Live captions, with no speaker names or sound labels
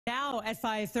Now at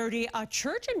 5:30, a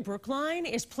church in Brookline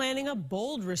is planning a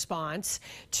bold response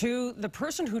to the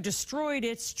person who destroyed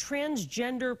its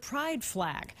transgender pride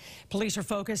flag. Police are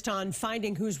focused on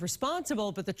finding who's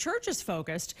responsible, but the church is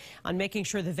focused on making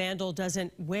sure the vandal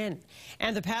doesn't win.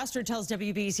 And the pastor tells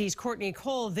WBZ's Courtney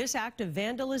this act of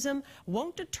vandalism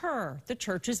won't deter the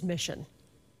church's mission.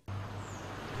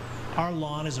 Our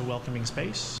lawn is a welcoming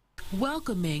space.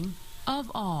 Welcoming of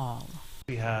all.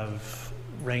 We have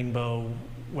rainbow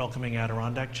welcoming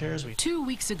Adirondack chairs. 2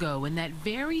 weeks ago, in that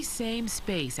very same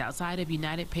space outside of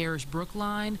United Parish,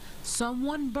 Brookline,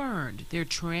 someone burned their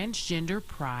transgender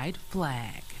pride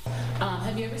flag.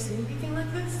 Have you ever seen anything like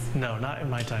this? No, not in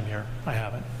my time here. I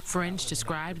haven't. French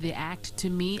described the act to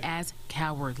me as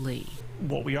cowardly.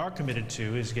 What we are committed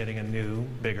to is getting a new,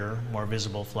 bigger, more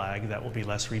visible flag that will be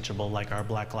less reachable, like our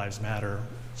Black Lives Matter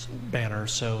banner.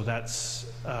 So that's,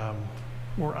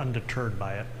 we're undeterred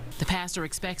by it. The pastor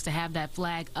expects to have that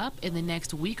flag up in the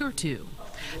next week or two.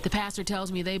 The pastor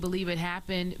tells me they believe it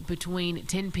happened between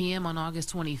 10 p.m. on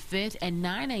August 25th and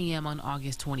 9 a.m. on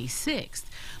August 26th,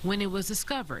 when it was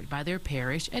discovered by their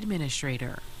parish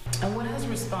administrator. And what has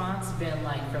response been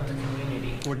like from the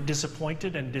community? We're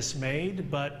disappointed and dismayed,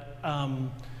 but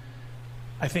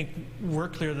I think we're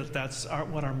clear that that's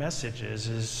what our message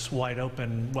is wide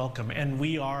open welcome. And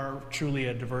we are truly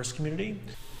a diverse community.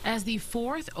 As the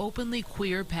fourth openly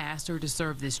queer pastor to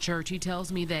serve this church, he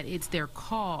tells me that it's their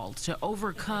call to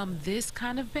overcome this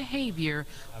kind of behavior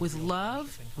with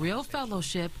love, real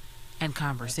fellowship, and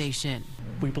conversation.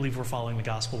 We believe we're following the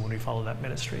gospel when we follow that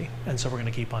ministry, and so we're going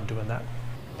to keep on doing that.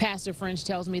 Pastor French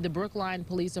tells me the Brookline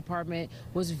Police Department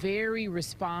was very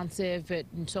responsive, but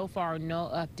so far no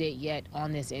update yet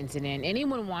on this incident.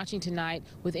 Anyone watching tonight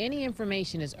with any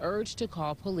information is urged to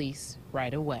call police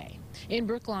right away. In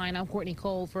Brookline, I'm Courtney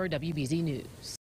for WBZ News.